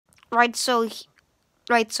Right, so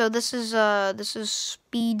this is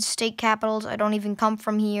Speed State Capitals. I don't even come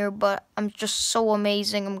from here, but I'm just so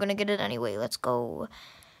amazing. I'm gonna get it anyway. Let's go.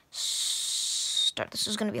 Start. This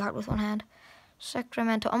is gonna be hard with one hand.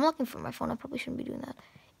 Sacramento. I'm looking for my phone. I probably shouldn't be doing that.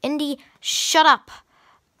 Indy. Shut up.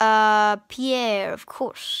 Pierre, of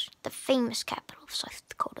course, the famous capital of South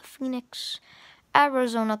Dakota. Phoenix.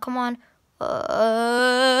 Arizona. Come on.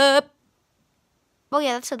 Oh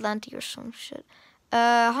yeah, that's Atlanta or some shit.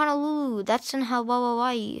 Honolulu, that's in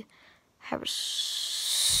Hawaii.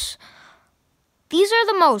 Harris. These are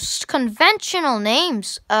the most conventional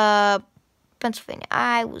names. Pennsylvania.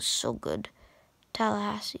 I was so good.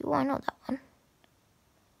 Tallahassee. Oh, I know that one.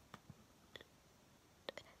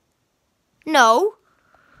 No.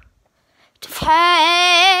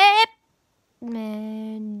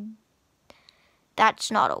 Man, that's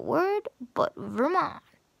not a word, but Vermont.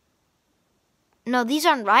 No, these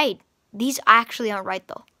aren't right. These actually aren't right,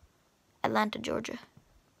 though. Atlanta, Georgia.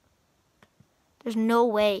 There's no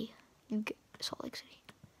way you get Salt Lake City.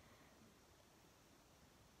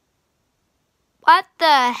 What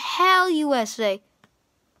the hell, USA?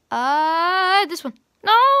 This one.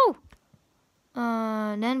 No!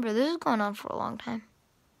 Denver. This is going on for a long time.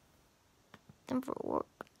 Denver work.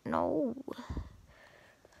 No.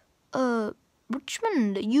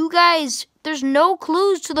 Richmond. You guys, there's no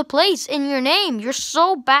clues to the place in your name. You're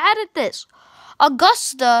so bad at this.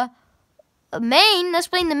 Augusta, Maine. Let's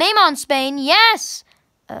play the Maine on Spain. Yes.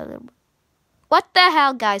 What the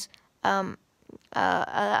hell, guys? No.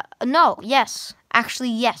 Yes.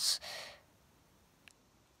 Actually, yes.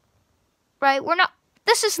 Right? We're not.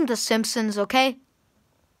 This isn't The Simpsons, okay?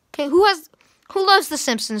 Okay. Who loves The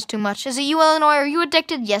Simpsons too much? Is it you, Illinois? Are you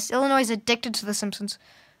addicted? Yes. Illinois is addicted to The Simpsons.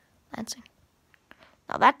 Lansing.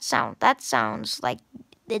 Now that sounds like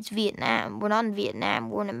it's Vietnam. We're not in Vietnam.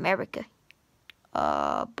 We're in America.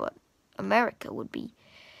 But America would be.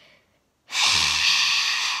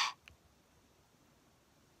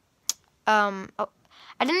 Oh,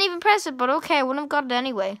 I didn't even press it, but okay, I wouldn't have got it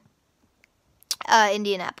anyway.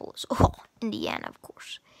 Indianapolis. Oh, Indiana, of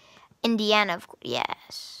course. Indiana, of course.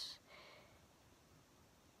 Yes.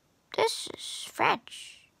 This is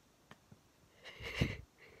French.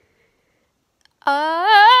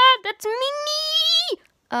 That's me.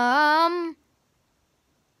 I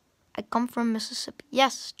come from Mississippi.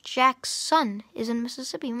 Yes, Jack's son is in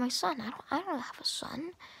Mississippi. My son. I don't have a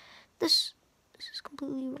son. This is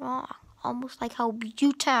completely wrong. Almost like how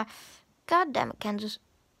Utah. God damn it, Kansas.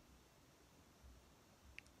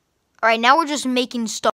 All right, now we're just making stuff.